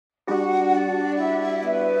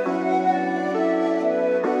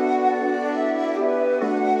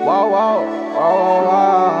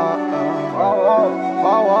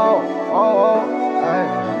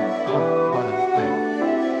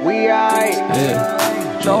We aight,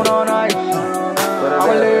 shown on ice. I'm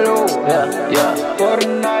a little, for the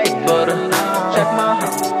night. Check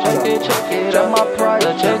my price.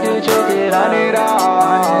 Run it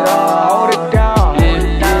out, hold it down.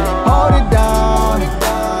 Hold it down,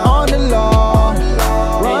 on the lawn.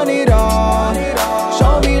 Run it on,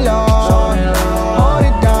 show me love. Hold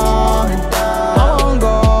it down, I'm on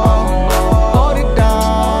go. Hold it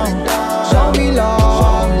down, show me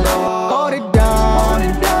love. Hold it down,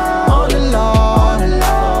 on the lawn.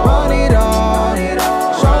 Run it on,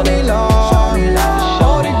 show me love.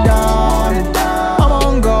 Hold it down, I'm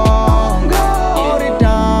on go. Hold it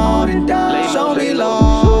down, show me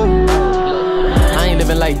love. I ain't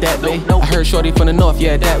living like that, babe. I heard shorty from the north,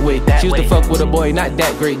 yeah, that way. She used to fuck with a boy, not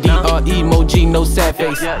that great. D-R-E, emoji, no sad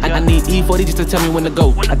face. I need E40 just to tell me when to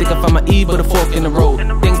go. I think I found my E, but a fork in the road.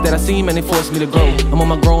 Things that I see, man, they force me to grow. I'm on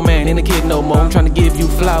my grown man, ain't a kid no more. I'm trying to give you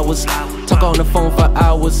flowers, talk on the phone for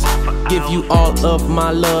hours, give you all of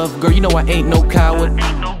my love. Girl, you know I ain't no coward.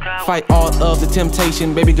 Fight all of the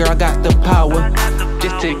temptation, baby girl, I got the power.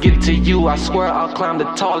 Just to get to you, I swear I'll climb the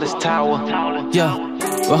tallest tower. Yeah,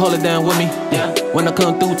 well hold it down with me. Yeah, when I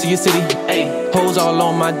come through to your city, hoes all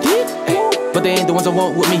on my dick, but they ain't the ones I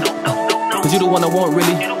want with me. Cause you the one I want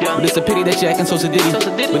really. But it's a pity that you acting so sedity.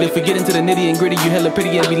 But if we get into the nitty and gritty, you hella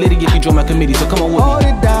pretty and be litty if you join my committee. So come on with me. Hold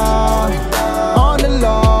it down, on the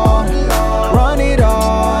lawn. Run it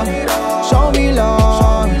on, show me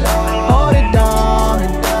love. Hold it down,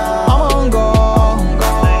 I'm on go.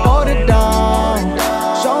 Hold it down,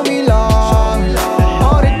 show me love.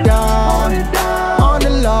 Hold it down, on the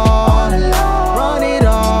lawn. Run it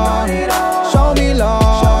on, show me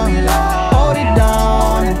love. Hold it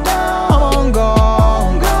down, I'm on go.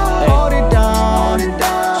 Hold it down,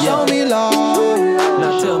 show me love.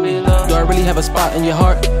 Now tell me, do I really have a spot in your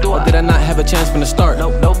heart? Or did I not have a chance from the start?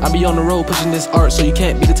 I be on the road pushing this art, so you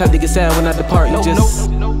can't be the type to get sad when I depart. You just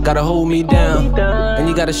gotta hold me down, and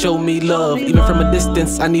you gotta show me love. Even from a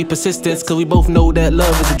distance, I need persistence, cause we both know that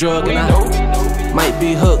love is a drug, and I might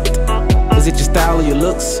be hooked. Is it your style or your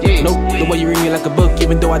looks? Nope, the way you read me like a book.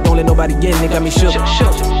 Even though I don't let nobody in, they got me shook.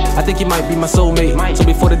 I think you might be my soulmate. So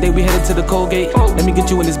before the day we headed to the Colgate, let me get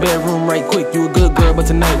you in this bedroom right quick. You a good girl, but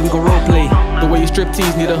tonight we gon' roleplay. The way you strip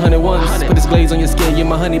tease need 100 ones. Put this glaze on your skin, you're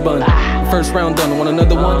my honey bun. First round done, want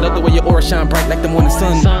another one? Love the way your aura shine bright like the morning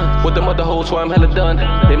sun. With them other hoes, so I'm hella done.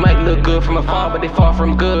 They might look good from afar, but they far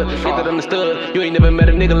from good. Get that understood. You ain't never met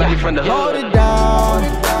a nigga like you from the hood. Hold it down,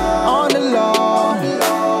 on the lawn.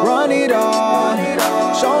 Run it on,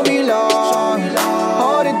 show me love.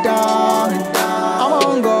 Hold it down, I'm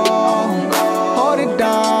on go. Hold it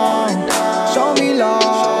down, show me love.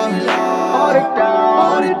 Hold it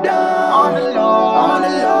down, on the lawn.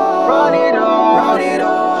 Run it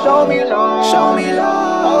on, show me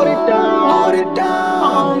love. Hold it down,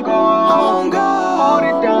 I'm on go. Hold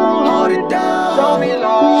it down.